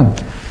되면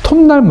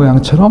톱날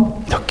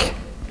모양처럼 이렇게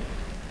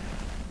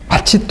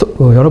마치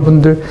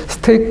여러분들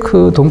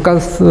스테이크,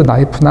 돈가스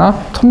나이프나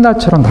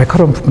톱날처럼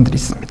날카로운 부분들이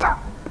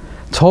있습니다.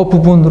 저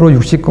부분으로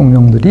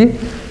육식공룡들이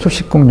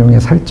초식공룡의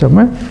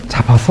살점을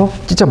잡아서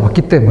찢어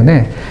먹기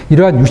때문에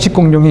이러한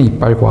육식공룡의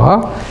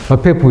이빨과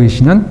옆에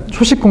보이시는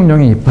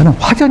초식공룡의 이빨은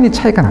확연히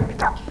차이가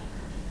납니다.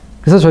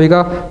 그래서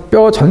저희가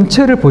뼈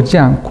전체를 보지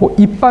않고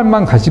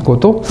이빨만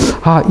가지고도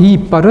이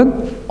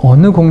이빨은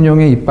어느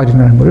공룡의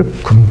이빨이라는 것을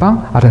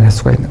금방 알아낼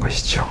수가 있는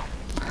것이죠.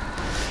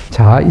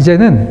 자,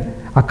 이제는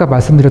아까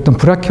말씀드렸던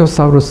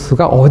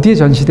브라키오사우루스가 어디에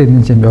전시되어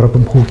있는지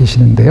여러분 보고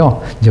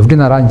계시는데요. 이제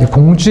우리나라 이제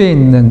공주에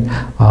있는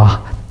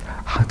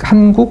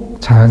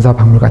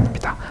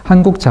한국자연사박물관입니다.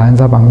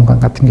 한국자연사박물관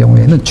같은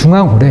경우에는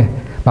중앙홀에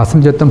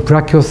말씀드렸던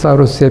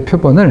브라키오사우루스의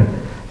표본을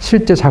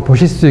실제 잘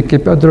보실 수 있게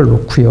뼈들을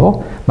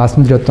놓고요.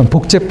 말씀드렸던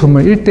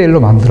복제품을 1:1로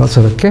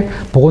만들어서 이렇게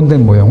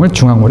복원된 모형을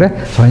중앙홀에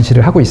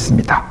전시를 하고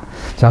있습니다.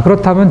 자,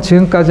 그렇다면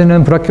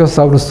지금까지는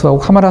브라키오사우루스하고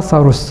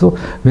카마라사우루스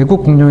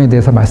외국 공룡에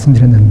대해서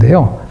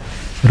말씀드렸는데요.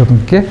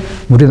 여러분께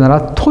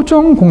우리나라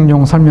토종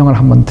공룡 설명을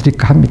한번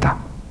드릴까 합니다.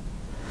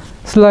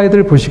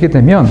 슬라이드를 보시게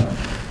되면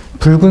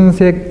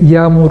붉은색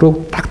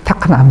이암으로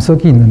딱딱한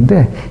암석이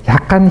있는데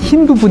약간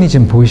흰 부분이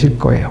지금 보이실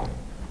거예요.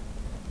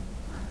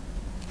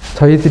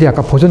 저희들이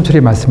아까 보존 처리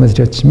말씀을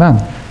드렸지만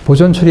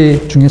보존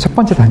처리 중에 첫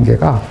번째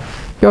단계가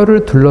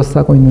뼈를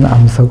둘러싸고 있는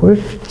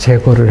암석을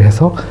제거를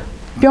해서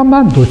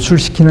뼈만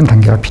노출시키는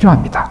단계가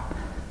필요합니다.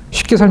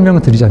 쉽게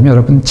설명을 드리자면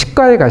여러분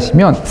치과에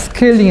가시면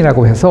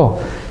스케일링이라고 해서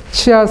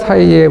치아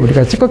사이에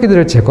우리가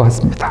찌꺼기들을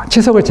제거했습니다.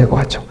 치석을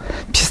제거하죠.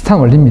 비슷한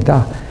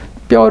원리입니다.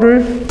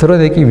 뼈를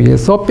드러내기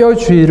위해서 뼈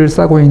주위를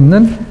싸고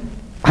있는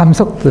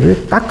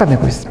암석들을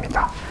깎아내고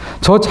있습니다.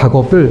 저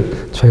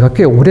작업을 저희가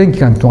꽤 오랜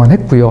기간 동안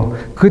했고요.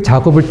 그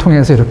작업을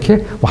통해서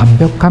이렇게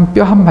완벽한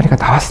뼈 한 마리가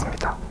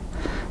나왔습니다.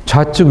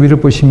 좌측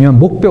위를 보시면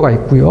목뼈가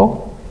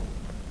있고요.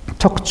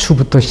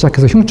 척추부터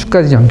시작해서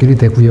흉추까지 연결이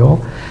되고요.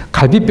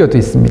 갈비뼈도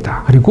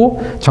있습니다.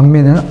 그리고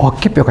정면에는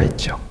어깨뼈가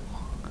있죠.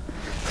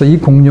 그래서 이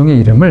공룡의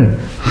이름을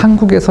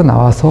한국에서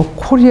나와서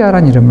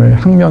코리아란 이름을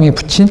학명에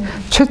붙인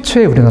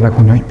최초의 우리나라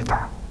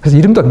공룡입니다. 그래서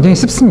이름도 굉장히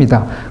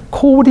쉽습니다.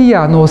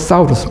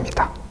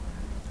 코리아노사우루스입니다.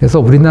 그래서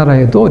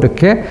우리나라에도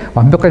이렇게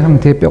완벽한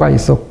형태의 뼈가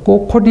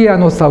있었고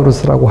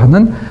코리아노사우루스라고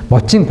하는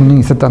멋진 공룡이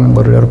있었다는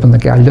것을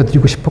여러분들께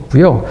알려드리고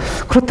싶었고요.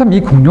 그렇다면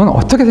이 공룡은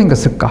어떻게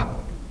생겼을까?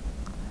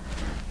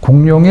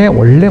 공룡의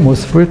원래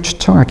모습을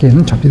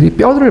추정하기에는 저희들이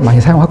뼈를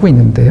많이 사용하고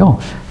있는데요.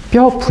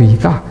 뼈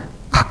부위가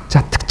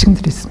각자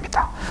특징들이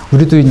있습니다.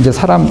 우리도 이제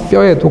사람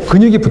뼈에도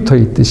근육이 붙어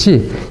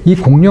있듯이 이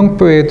공룡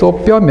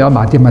뼈에도 뼈 몇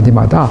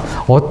마디마디마다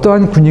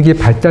어떠한 근육이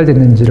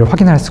발달됐는지를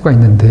확인할 수가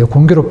있는데요.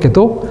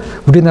 공교롭게도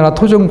우리나라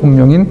토종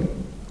공룡인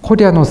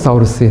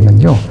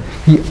코리아노사우루스에는요,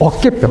 이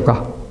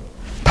어깨뼈가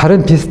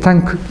다른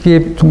비슷한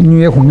크기의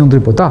종류의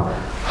공룡들보다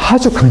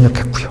아주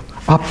강력했고요.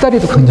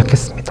 앞다리도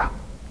강력했습니다.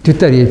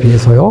 뒷다리에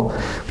비해서요.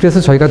 그래서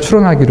저희가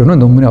추론하기로는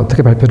논문에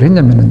어떻게 발표를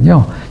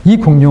했냐면요, 이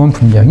공룡은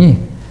분명히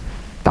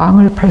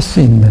땅을 팔 수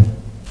있는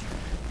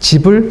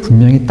집을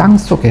분명히 땅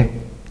속에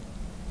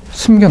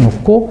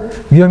숨겨놓고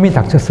위험이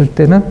닥쳤을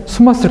때는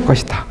숨었을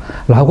것이다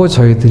라고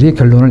저희들이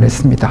결론을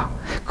냈습니다.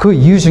 그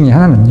이유 중에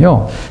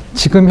하나는요,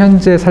 지금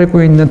현재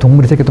살고 있는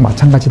동물의 세계도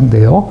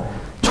마찬가지인데요,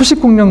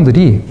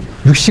 초식공룡들이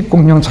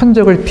육식공룡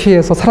천적을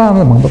피해서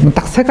살아남는 방법은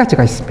딱 세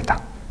가지가 있습니다.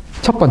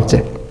 첫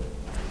번째,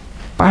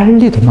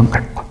 빨리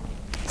도망갈 것.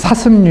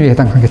 사슴류에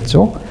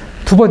해당하겠죠.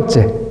 두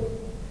번째,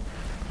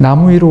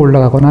 나무 위로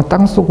올라가거나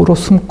땅 속으로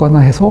숨거나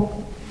해서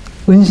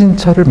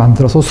은신처를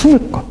만들어서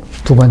숨을 것.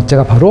 두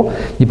번째가 바로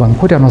이번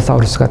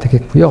코리아노사우루스가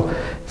되겠고요.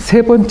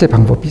 세 번째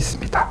방법이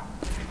있습니다.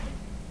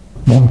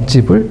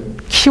 몸집을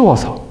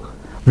키워서,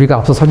 우리가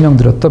앞서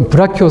설명드렸던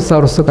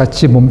브라키오사우루스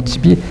같이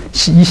몸집이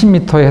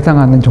 20m에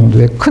해당하는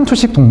정도의 큰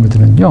초식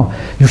동물들은요,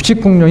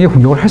 육식공룡이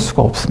공격을 할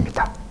수가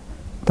없습니다.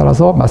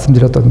 따라서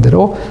말씀드렸던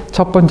대로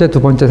첫 번째,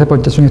 두 번째, 세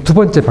번째 중에 두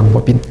번째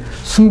방법인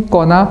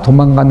숨거나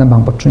도망가는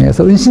방법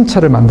중에서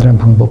은신처를 만드는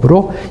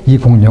방법으로 이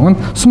공룡은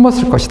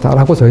숨었을 것이다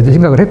라고 저희들이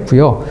생각을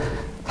했고요.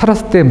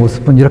 살았을 때의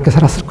모습은 이렇게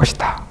살았을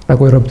것이다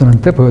라고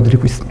여러분들한테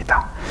보여드리고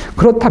있습니다.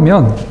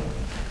 그렇다면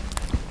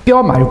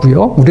뼈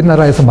말고요,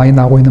 우리나라에서 많이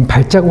나오고 있는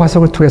발자국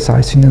화석을 통해서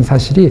알 수 있는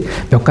사실이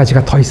몇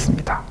가지가 더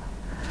있습니다.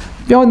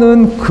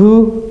 뼈는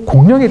그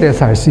공룡에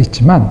대해서 알 수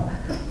있지만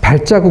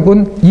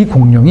발자국은 이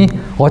공룡이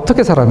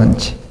어떻게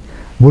살았는지,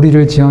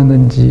 무리를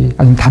지었는지,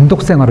 아니면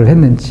단독 생활을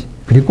했는지,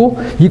 그리고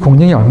이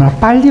공룡이 얼마나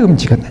빨리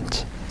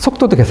움직였는지,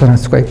 속도도 계산할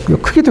수가 있고요,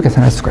 크기도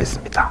계산할 수가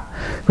있습니다.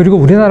 그리고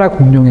우리나라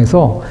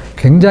공룡에서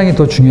굉장히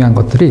더 중요한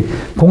것들이,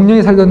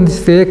 공룡이 살던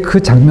시대의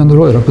그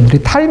장면으로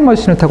여러분들이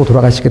타임머신을 타고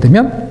돌아가시게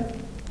되면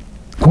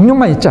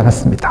공룡만 있지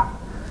않았습니다.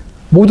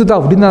 모두 다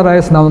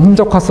우리나라에서 나온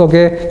흔적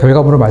화석의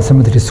결과물을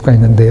말씀을 드릴 수가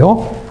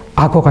있는데요.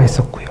 악어가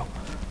있었고요,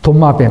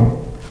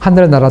 도마뱀,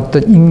 하늘을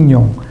날았던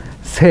익룡,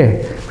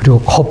 새, 그리고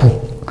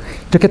거북,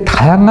 이렇게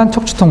다양한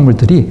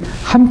척추동물들이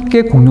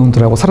함께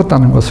공룡들하고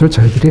살았다는 것을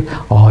저희들이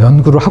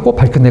연구를 하고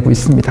밝혀내고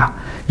있습니다.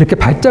 이렇게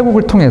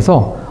발자국을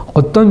통해서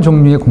어떤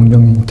종류의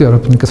공룡인지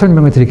여러분께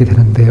설명을 드리게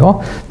되는데요.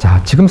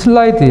 자, 지금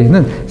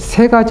슬라이드에는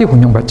세 가지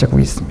공룡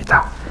발자국이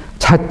있습니다.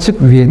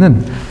 좌측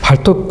위에는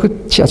발톱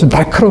끝이 아주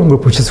날카로운 걸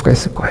보실 수가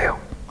있을 거예요.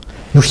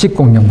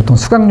 육식공룡, 보통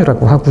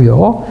수각류라고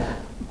하고요.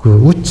 그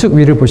우측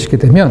위를 보시게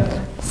되면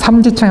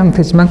삼지창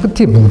형태지만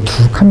끝이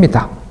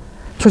뭉툭합니다.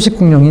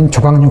 초식공룡인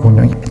조각류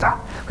공룡입니다.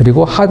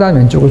 그리고 하단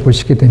왼쪽을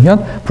보시게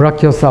되면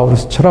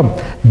브라키오사우루스처럼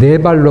네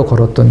발로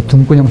걸었던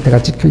둥근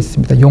형태가 찍혀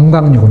있습니다.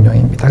 용각류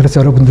공룡입니다.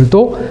 그래서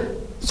여러분들도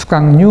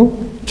수각류,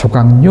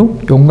 조각류,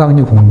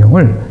 용각류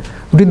공룡을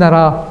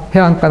우리나라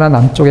해안가나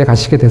남쪽에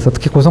가시게 돼서,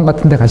 특히 고성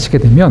같은 데 가시게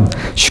되면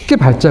쉽게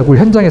발자국을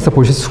현장에서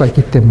보실 수가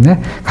있기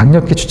때문에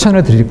강력히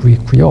추천을 드리고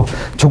있고요.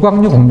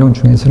 조각류 공룡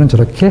중에서는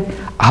저렇게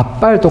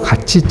앞발도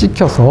같이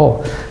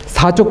찍혀서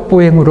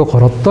사족보행으로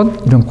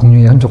걸었던 이런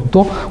공룡의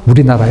흔적도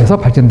우리나라에서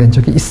발견된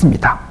적이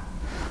있습니다.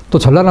 또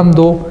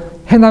전라남도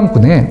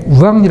해남군에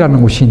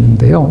우왕리라는 곳이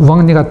있는데요.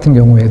 우왕리 같은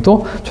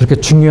경우에도 저렇게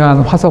중요한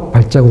화석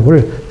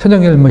발자국을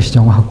현역일몰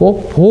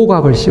시정하고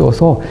보호각을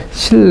씌워서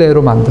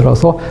실내로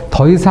만들어서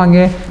더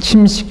이상의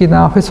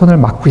침식이나 훼손을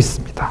막고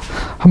있습니다.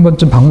 한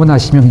번쯤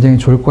방문하시면 굉장히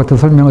좋을 것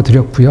같아서 설명을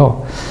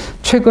드렸고요.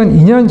 최근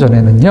 2년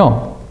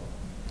전에는요,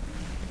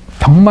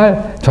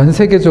 정말 전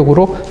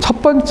세계적으로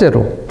첫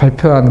번째로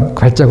발표한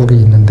발자국이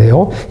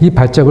있는데요. 이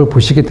발자국을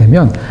보시게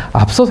되면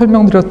앞서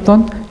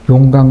설명드렸던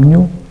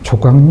용각류,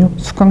 조각류,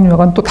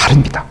 수각류와는 또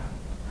다릅니다.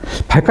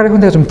 발가락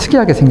형태가 좀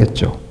특이하게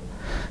생겼죠.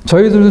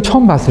 저희들도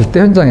처음 봤을 때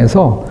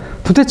현장에서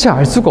도대체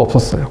알 수가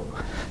없었어요.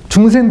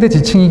 중생대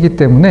지층이기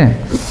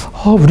때문에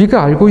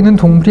우리가 알고 있는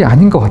동물이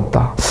아닌 것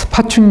같다.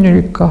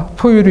 파충류일까?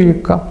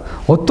 포유류일까?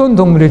 어떤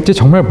동물일지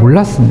정말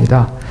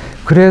몰랐습니다.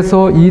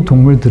 그래서 이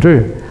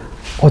동물들을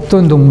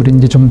어떤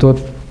동물인지 좀 더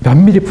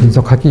면밀히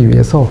분석하기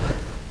위해서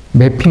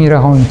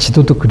매핑이라고 하는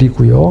지도도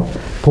그리고요.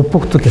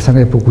 보폭도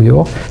계산해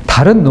보고요.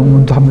 다른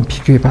논문도 한번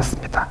비교해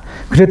봤습니다.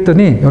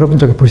 그랬더니 여러분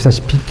저기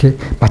보시다시피 이렇게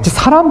마치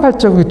사람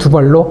발자국이 두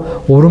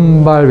발로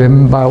오른발,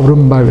 왼발,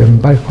 오른발,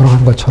 왼발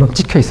걸어간 것처럼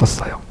찍혀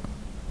있었어요.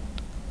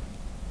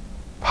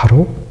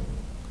 바로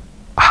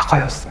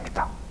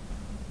악어였습니다.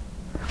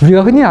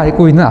 우리가 흔히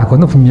알고 있는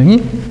악어는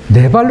분명히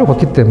네 발로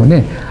걷기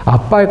때문에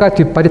앞발과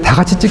뒷발이 다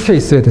같이 찍혀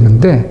있어야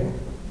되는데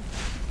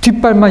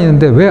뒷발만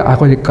있는데 왜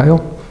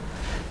악어일까요?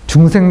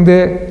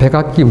 중생대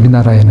백악기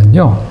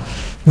우리나라에는요,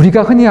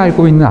 우리가 흔히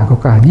알고 있는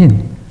악어가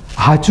아닌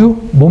아주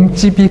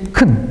몸집이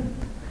큰,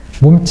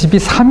 몸집이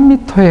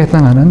 3m에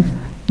해당하는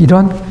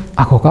이런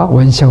악어가,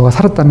 원시악어가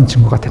살았다는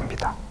증거가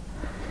됩니다.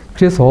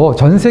 그래서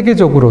전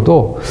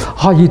세계적으로도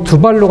이 두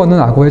발로 걷는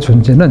악어의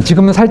존재는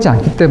지금은 살지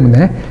않기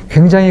때문에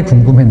굉장히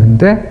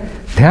궁금했는데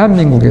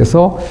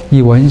대한민국에서 이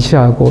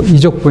원시악어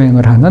이족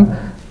보행을 하는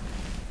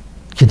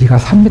길이가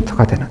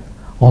 3m가 되는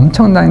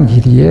엄청난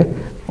길이의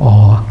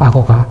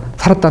악어가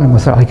살았다는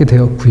것을 알게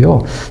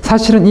되었고요.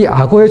 사실은 이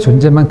악어의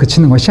존재만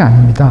그치는 것이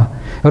아닙니다.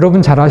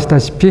 여러분 잘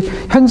아시다시피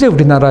현재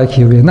우리나라의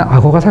기후에는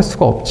악어가 살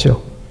수가 없죠.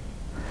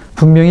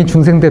 분명히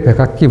중생대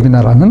백악기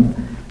우리나라는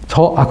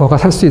저 악어가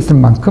살 수 있을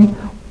만큼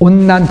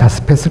온난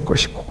다습했을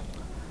것이고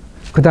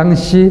그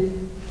당시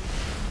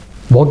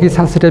먹이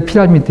사슬의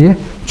피라미드의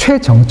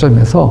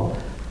최정점에서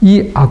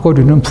이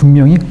악어류는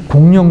분명히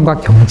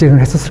공룡과 경쟁을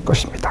했었을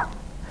것입니다.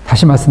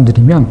 다시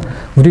말씀드리면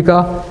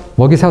우리가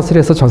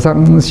먹이사슬에서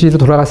저상시로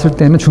돌아갔을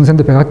때는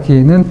중생대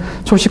백악기에는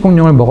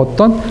초식공룡을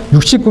먹었던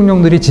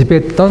육식공룡들이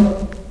지배했던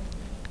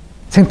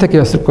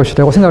생태계였을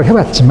것이라고 생각을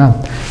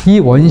해봤지만 이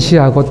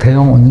원시악어,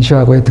 대형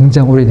원시악어의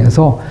등장으로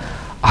인해서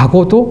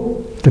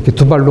악어도 이렇게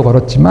두 발로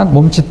걸었지만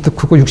몸집도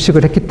크고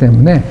육식을 했기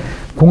때문에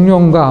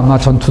공룡과 아마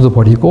전투도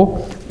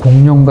벌이고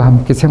공룡과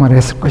함께 생활을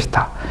했을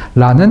것이다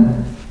라는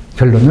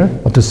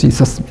결론을 얻을 수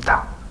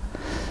있었습니다.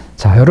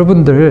 자,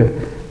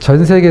 여러분들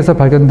전 세계에서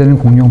발견되는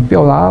공룡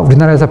뼈와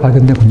우리나라에서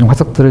발견된 공룡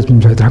화석들을 지금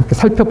저희들 함께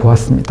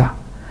살펴보았습니다.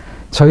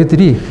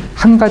 저희들이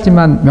한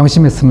가지만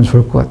명심했으면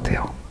좋을 것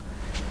같아요.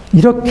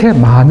 이렇게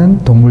많은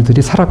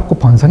동물들이 살았고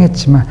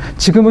번성했지만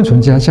지금은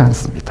존재하지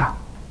않습니다.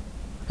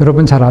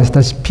 여러분 잘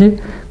아시다시피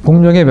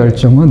공룡의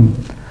멸종은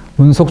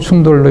운석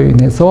충돌로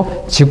인해서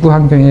지구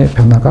환경의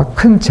변화가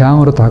큰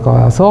재앙으로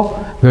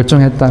다가와서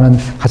멸종했다는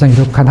가장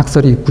유력한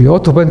학설이 있고요.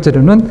 두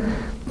번째로는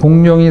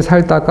공룡이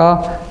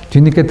살다가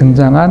뒤늦게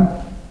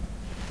등장한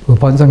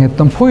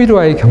번성했던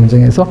포유류와의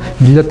경쟁에서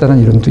밀렸다는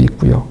이론도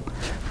있고요.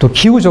 또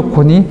기후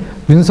조건이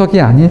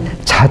운석이 아닌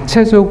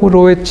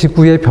자체적으로의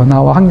지구의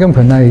변화와 환경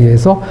변화에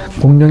의해서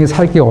공룡이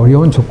살기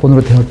어려운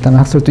조건으로 되었다는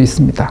학설도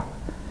있습니다.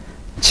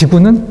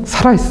 지구는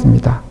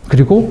살아있습니다.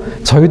 그리고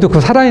저희도 그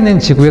살아있는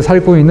지구에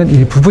살고 있는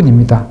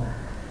일부분입니다.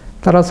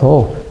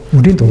 따라서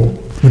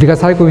우리가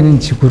살고 있는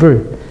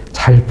지구를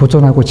잘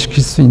보존하고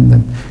지킬 수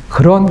있는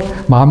그런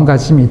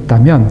마음가짐이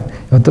있다면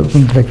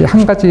여러분들에게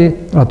한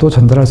가지라도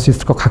전달할 수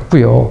있을 것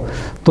같고요.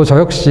 또 저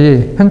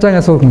역시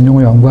현장에서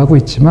공룡을 연구하고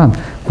있지만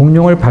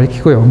공룡을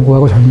밝히고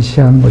연구하고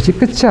전시하는 것이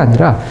끝이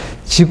아니라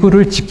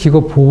지구를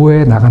지키고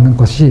보호해 나가는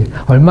것이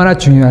얼마나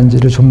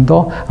중요한지를 좀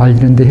더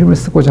알리는 데 힘을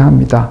쓰고자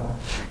합니다.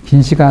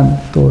 긴 시간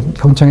또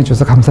경청해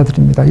주셔서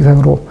감사드립니다.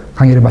 이상으로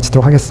강의를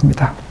마치도록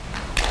하겠습니다.